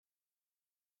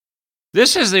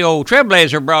This is the old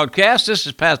Trailblazer broadcast. This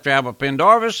is Pastor Albert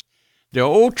Pendarvis, the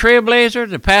old Trailblazer,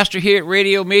 the pastor here at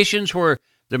Radio Missions, where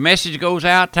the message goes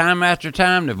out time after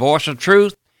time, the voice of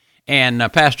truth. And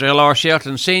Pastor L.R.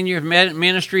 Shelton Sr.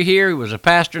 ministry here. He was a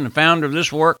pastor and the founder of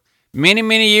this work many,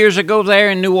 many years ago there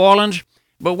in New Orleans.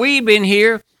 But we've been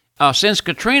here since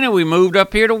Katrina. We moved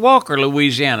up here to Walker,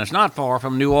 Louisiana. It's not far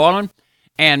from New Orleans.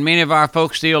 And many of our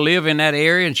folks still live in that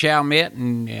area, in Chalmette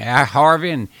and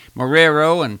Harvey and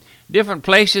Marrero and different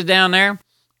places down there.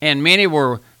 And many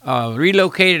were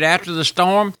relocated after the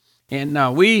storm.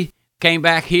 And we came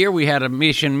back here. We had a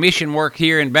mission work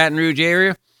here in Baton Rouge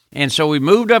area. And so we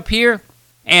moved up here,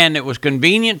 and it was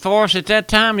convenient for us at that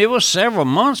time. It was several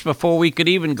months before we could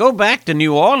even go back to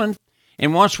New Orleans.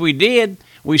 And once we did,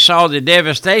 we saw the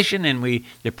devastation, and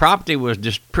the property was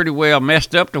just pretty well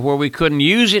messed up to where we couldn't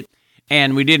use it.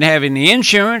 And we didn't have any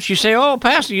insurance. You say, oh,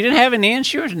 Pastor, you didn't have any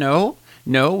insurance? No,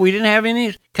 we didn't have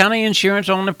any kind of insurance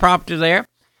on the property there.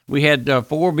 We had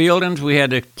 4 buildings. We had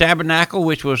the tabernacle,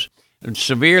 which was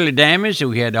severely damaged.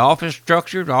 We had the office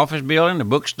structure, the office building, the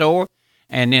bookstore,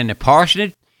 and then the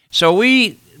parsonage. So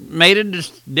we made a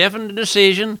definite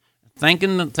decision,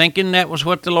 thinking that was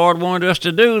what the Lord wanted us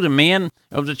to do. The men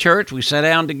of the church, we sat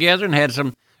down together and had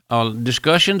some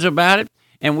discussions about it,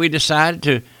 and we decided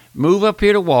to move up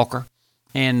here to Walker.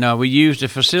 And we used the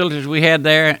facilities we had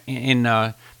there in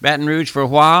Baton Rouge for a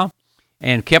while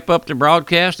and kept up the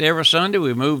broadcast every Sunday.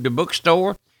 We moved the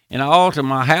bookstore and all to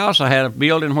my house. I had a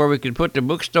building where we could put the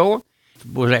bookstore.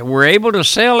 We're able to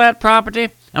sell that property.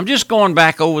 I'm just going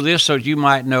back over this so that you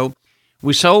might know.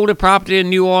 We sold the property in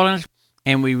New Orleans,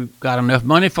 and we got enough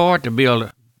money for it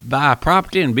to buy a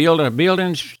property and build a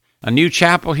building, a new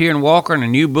chapel here in Walker and a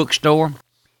new bookstore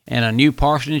and a new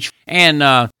parsonage.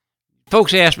 And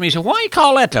folks ask me, so why you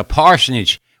call that the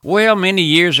parsonage? Well, many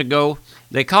years ago,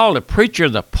 they called the preacher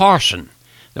the parson,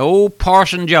 the old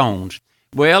Parson Jones.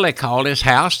 Well, they called his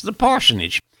house the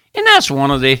parsonage. And that's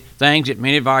one of the things that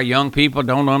many of our young people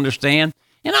don't understand.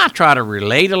 And I try to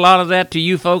relate a lot of that to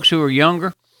you folks who are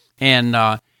younger. And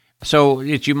so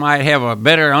that you might have a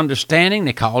better understanding,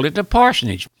 they called it the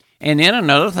parsonage. And then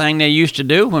another thing they used to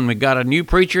do when we got a new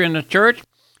preacher in the church,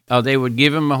 they would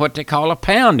give him what they call a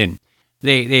pounding.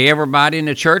 Everybody in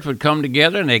the church would come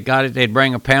together, and they'd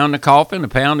bring a pound of coffee, and a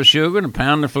pound of sugar, and a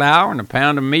pound of flour, and a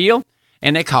pound of meal,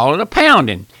 and they call it a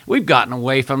pounding. We've gotten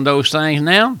away from those things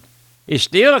now. It's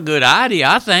still a good idea,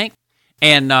 I think,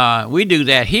 and we do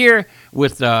that here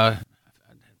with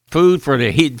food for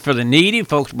the needy.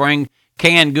 Folks bring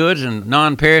canned goods and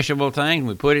non-perishable things.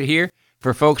 We put it here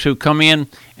for folks who come in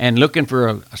and looking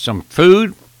for some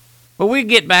food. But we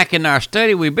get back in our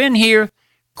study. We've been here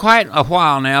quite a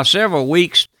while now, several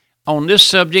weeks, on this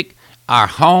subject, our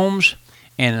homes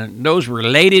and those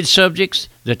related subjects,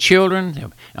 the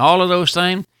children, all of those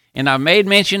things. And I've made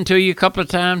mention to you a couple of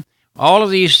times, all of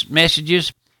these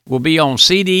messages will be on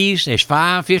CDs. There's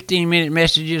 5 15-minute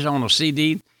messages on a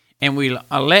CD, and we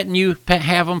are letting you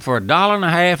have them for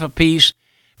 $1.50 a piece,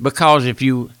 because if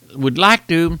you would like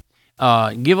to,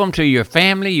 give them to your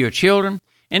family, your children.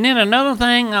 And then another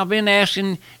thing I've been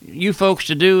asking you folks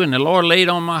to do, and the Lord laid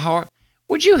on my heart,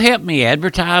 would you help me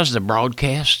advertise the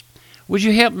broadcast? Would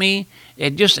you help me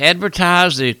just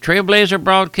advertise the Trailblazer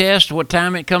broadcast, what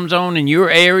time it comes on in your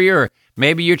area, or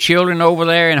maybe your children over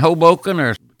there in Hoboken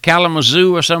or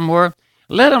Kalamazoo or somewhere?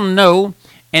 Let them know,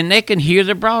 and they can hear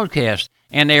the broadcast.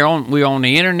 And we're on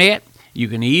the internet. You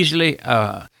can easily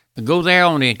go there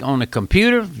on the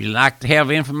computer if you like to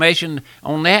have information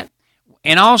on that.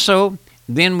 And also,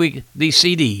 then these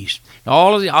CDs.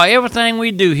 Everything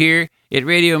we do here at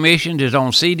Radio Missions is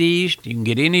on CDs. You can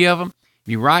get any of them.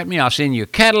 If you write me, I'll send you a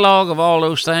catalog of all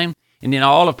those things. And then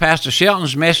all of Pastor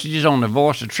Shelton's messages on the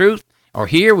Voice of Truth are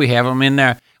here. We have them in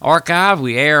their archive.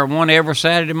 We air one every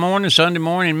Saturday morning, Sunday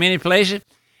morning in many places.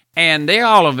 And they're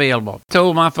all available. I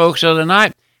told my folks the other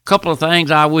night, a couple of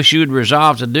things I wish you'd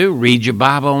resolve to do. Read your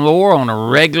Bible more on a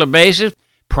regular basis.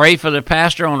 Pray for the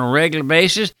pastor on a regular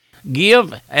basis.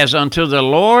 Give as unto the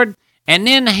Lord. And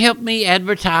then help me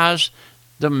advertise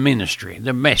the ministry,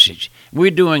 the message. We're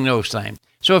doing those things.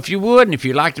 So if you would, and if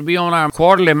you'd like to be on our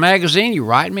quarterly magazine, you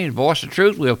write me, Voice of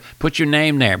Truth, we'll put your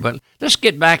name there. But let's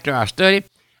get back to our study.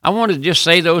 I wanted to just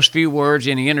say those few words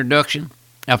in the introduction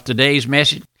of today's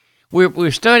message.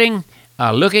 We're studying,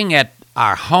 looking at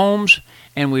our homes,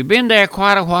 and we've been there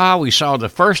quite a while. We saw the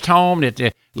first home that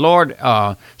the Lord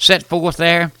set forth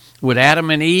there with Adam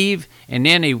and Eve, and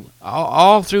then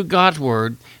all through God's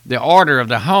Word, the order of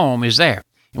the home is there.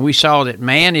 And we saw that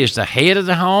man is the head of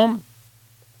the home,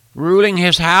 ruling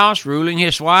his house, ruling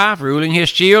his wife, ruling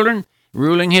his children,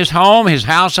 ruling his home, his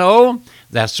household.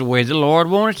 That's the way the Lord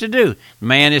wanted to do.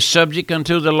 Man is subject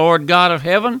unto the Lord God of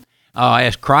heaven,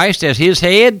 as Christ as his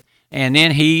head, and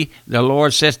then the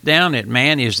Lord sets down that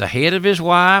man is the head of his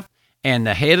wife and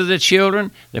the head of the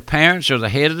children. The parents are the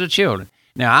head of the children.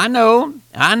 Now, I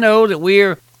know that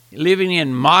we're living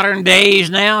in modern days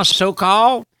now,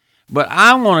 so-called, but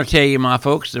I want to tell you, my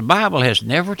folks, the Bible has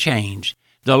never changed.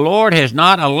 The Lord has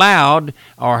not allowed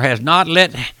or has not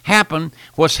let happen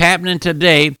what's happening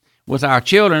today with our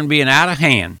children being out of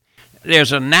hand.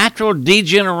 There's a natural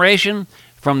degeneration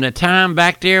from the time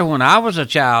back there when I was a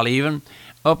child even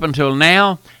up until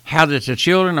now, how that the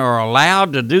children are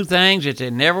allowed to do things that they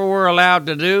never were allowed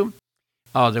to do.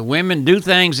 The women do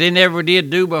things they never did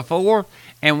do before,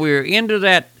 and we're into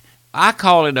that. I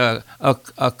call it a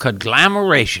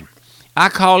conglomeration. I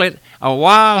call it a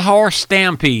wild horse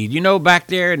stampede. You know, back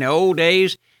there in the old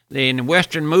days, in the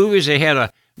Western movies, they had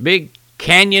a big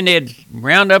canyon. They'd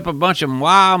round up a bunch of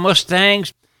wild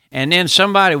Mustangs, and then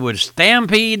somebody would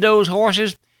stampede those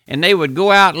horses, and they would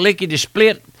go out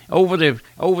lickety-split over the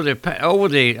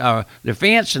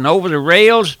fence and over the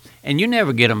rails, and you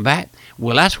never get them back.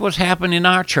 Well, that's what's happened in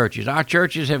our churches. Our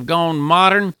churches have gone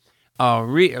modern.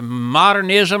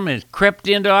 Modernism has crept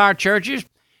into our churches,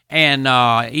 and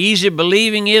easy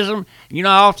believingism. You know,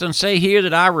 I often say here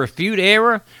that I refute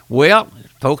error. Well,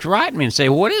 folks write me and say,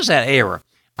 what is that error?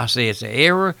 I say it's the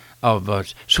error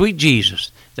of sweet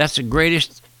Jesus. That's the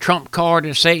greatest trump card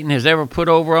that Satan has ever put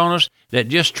over on us, that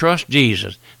just trust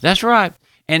Jesus. That's right.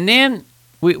 And then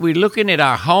we're looking at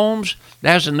our homes.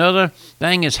 That's another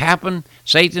thing that's happened.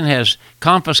 Satan has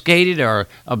confiscated or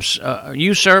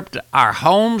usurped our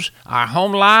homes, our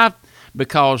home life,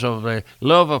 because of the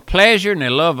love of pleasure and the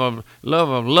love of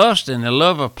lust and the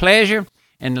love of pleasure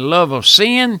and the love of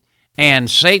sin. And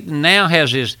Satan now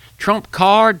has his trump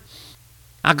card.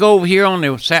 I go over here on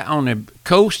the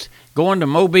coast, going to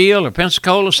Mobile or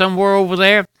Pensacola, somewhere over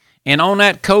there, and on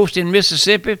that coast in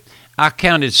Mississippi, I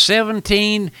counted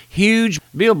 17 huge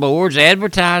billboards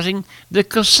advertising the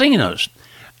casinos.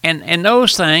 And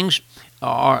those things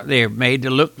they're made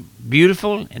to look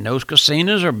beautiful, and those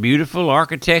casinos are beautiful,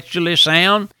 architecturally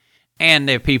sound, and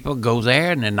the people go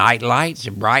there, and the night lights,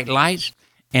 the bright lights,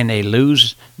 and they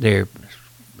lose their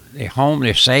home,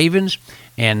 their savings.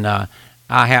 And I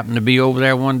happened to be over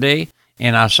there one day,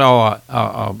 and I saw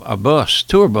a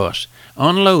tour bus,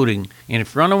 unloading in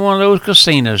front of one of those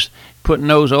casinos, putting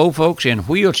those old folks in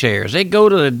wheelchairs. They go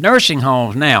to the nursing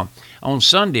homes now on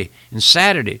Sunday and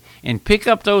Saturday and pick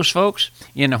up those folks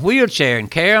in a wheelchair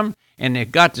and carry them, and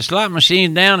they've got the slot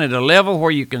machine down at a level where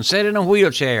you can sit in a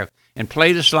wheelchair and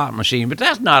play the slot machine. But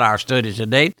that's not our study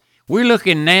today. We're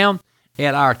looking now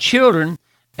at our children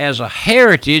as a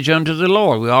heritage unto the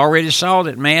Lord. We already saw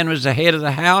that man was the head of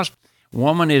the house.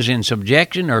 Woman is in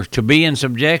subjection, or to be in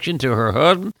subjection to her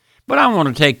husband. But I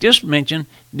want to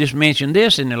mention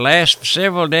this. In the last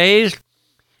several days,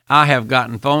 I have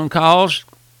gotten phone calls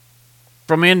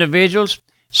from individuals,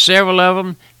 several of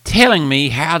them, telling me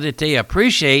how that they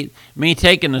appreciate me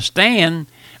taking a stand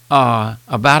about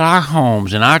our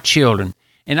homes and our children.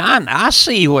 And I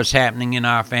see what's happening in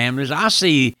our families. I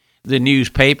see the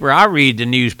newspaper. I read the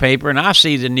newspaper, and I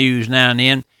see the news now and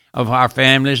then of our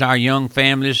families, our young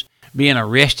families, being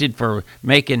arrested for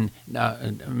making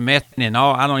meth and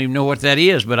all. I don't even know what that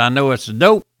is, but I know it's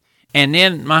dope. And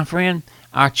then, my friend,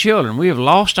 our children, we have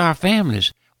lost our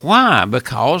families. Why?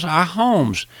 Because our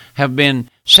homes have been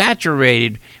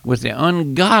saturated with the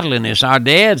ungodliness. Our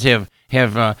dads have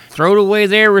thrown away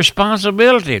their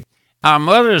responsibility. Our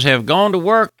mothers have gone to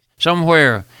work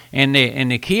somewhere, and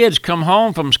the kids come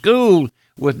home from school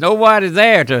with nobody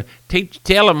there to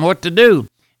tell them what to do.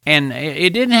 And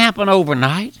it didn't happen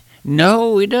overnight.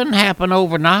 No, it doesn't happen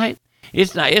overnight.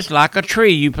 It's like a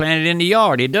tree you planted in the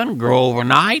yard. It doesn't grow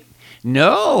overnight.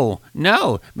 No.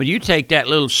 But you take that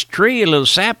little tree, a little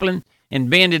sapling, and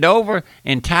bend it over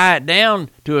and tie it down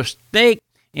to a stake,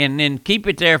 and then keep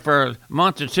it there for a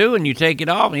month or two, and you take it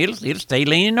off, and it'll stay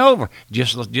leaning over.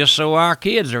 Just so our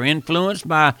kids are influenced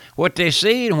by what they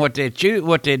see and what they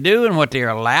do, and what they're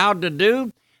allowed to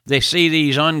do. They see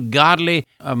these ungodly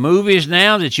movies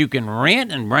now that you can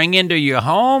rent and bring into your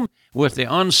home with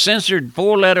the uncensored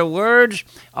four-letter words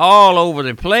all over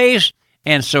the place.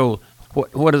 And so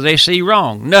what do they see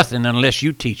wrong? Nothing, unless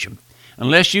you teach them.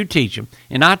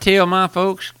 And I tell my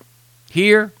folks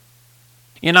here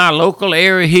in our local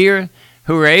area here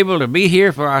who are able to be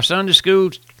here for our Sunday school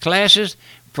classes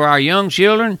for our young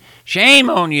children, shame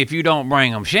on you if you don't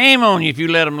bring them. Shame on you if you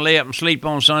let them lay up and sleep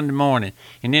on Sunday morning.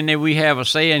 And then we have a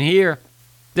saying here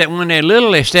that when they're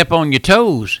little, they step on your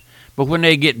toes, but when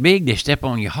they get big, they step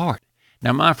on your heart.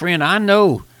 Now, my friend, I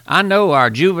know I know our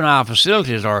juvenile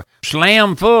facilities are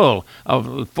slam full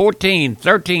of 14,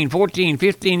 13, 14,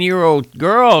 15-year-old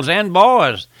girls and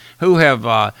boys who have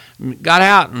got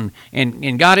out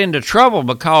and got into trouble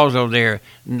because of their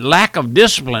lack of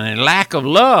discipline and lack of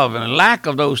love and lack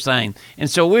of those things. And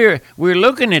so we're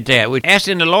looking at that. We're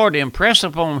asking the Lord to impress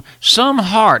upon some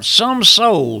heart, some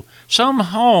soul, some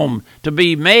home to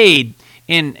be made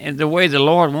in the way the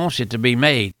Lord wants it to be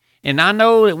made. And I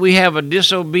know that we have a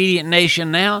disobedient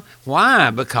nation now.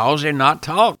 Why? Because they're not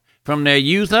taught from their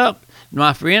youth up.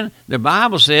 My friend, the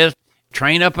Bible says,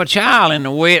 train up a child in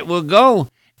the way it will go.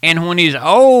 And when he's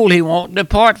old, he won't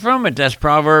depart from it. That's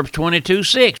Proverbs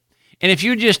 22:6. And if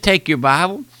you just take your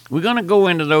Bible, we're going to go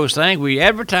into those things. We're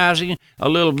advertising a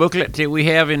little booklet that we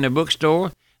have in the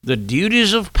bookstore, The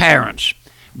Duties of Parents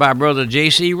by Brother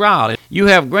J.C. Ryle. You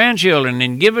have grandchildren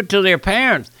and give it to their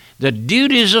parents. The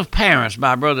Duties of Parents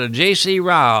by Brother J.C.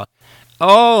 Ryle.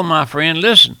 Oh, my friend,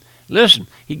 listen.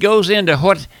 He goes into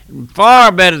what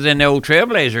far better than the old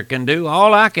Trailblazer can do.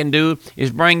 All I can do is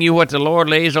bring you what the Lord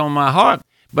lays on my heart.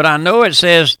 But I know it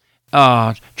says,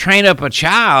 train up a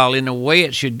child in the way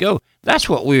it should go. That's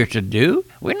what we're to do.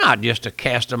 We're not just to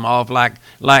cast them off like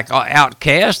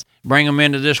outcasts, bring them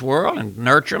into this world and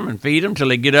nurture them and feed them till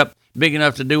they get up big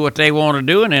enough to do what they want to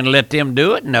do and then let them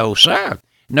do it. No, sir.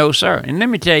 No, sir. And let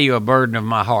me tell you a burden of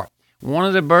my heart. One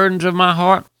of the burdens of my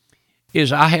heart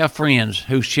is I have friends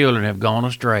whose children have gone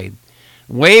astray.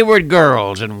 Wayward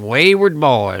girls and wayward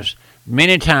boys.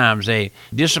 Many times they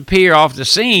disappear off the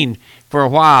scene for a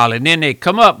while, and then they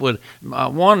come up with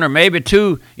one or maybe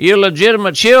two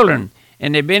illegitimate children,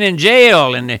 and they've been in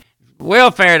jail, and the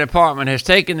welfare department has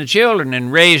taken the children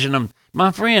and raising them.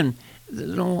 My friend,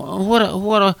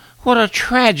 what a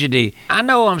tragedy. I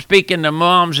know I'm speaking to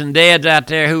moms and dads out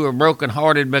there who are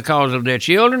brokenhearted because of their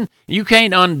children. You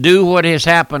can't undo what has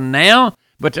happened now,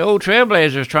 but the old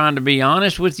Trailblazer is trying to be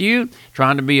honest with you,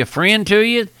 trying to be a friend to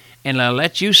you, and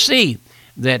let you see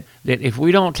that if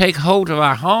we don't take hold of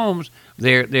our homes,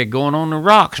 they're going on the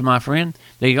rocks, my friend.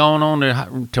 They're going on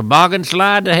the toboggan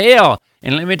slide to hell.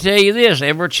 And let me tell you this,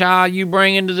 every child you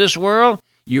bring into this world,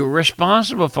 you're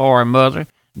responsible for, mother.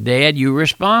 Dad, you're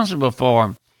responsible for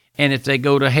them. And if they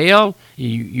go to hell,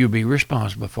 you'll be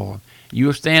responsible for them.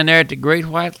 You'll stand there at the great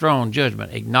white throne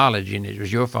judgment, acknowledging it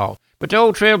was your fault. But the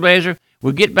old Trailblazer,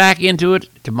 we'll get back into it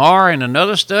tomorrow in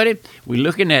another study. We're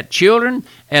looking at children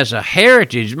as a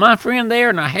heritage. My friend, they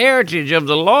are a heritage of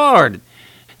the Lord.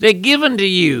 They're given to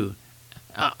you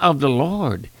of the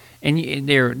Lord, and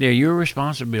they're your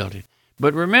responsibility.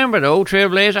 But remember, the old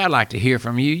Trailblazer, I'd like to hear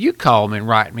from you. You call me and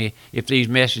write me if these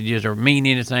messages mean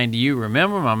anything to you.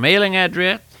 Remember my mailing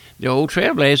address, the old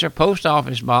Trailblazer, Post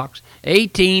Office Box,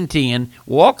 1810,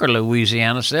 Walker,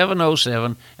 Louisiana,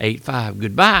 70785.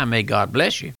 Goodbye. May God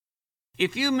bless you.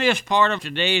 If you missed part of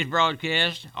today's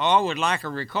broadcast or would like a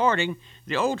recording,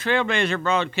 the old Trailblazer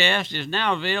broadcast is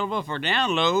now available for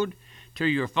download to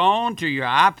your phone, to your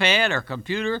iPad, or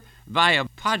computer via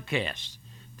podcast.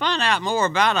 Find out more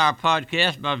about our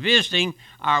podcast by visiting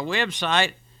our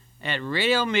website at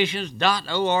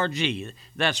radiomissions.org.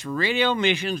 That's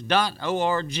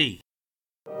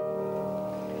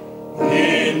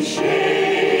radiomissions.org.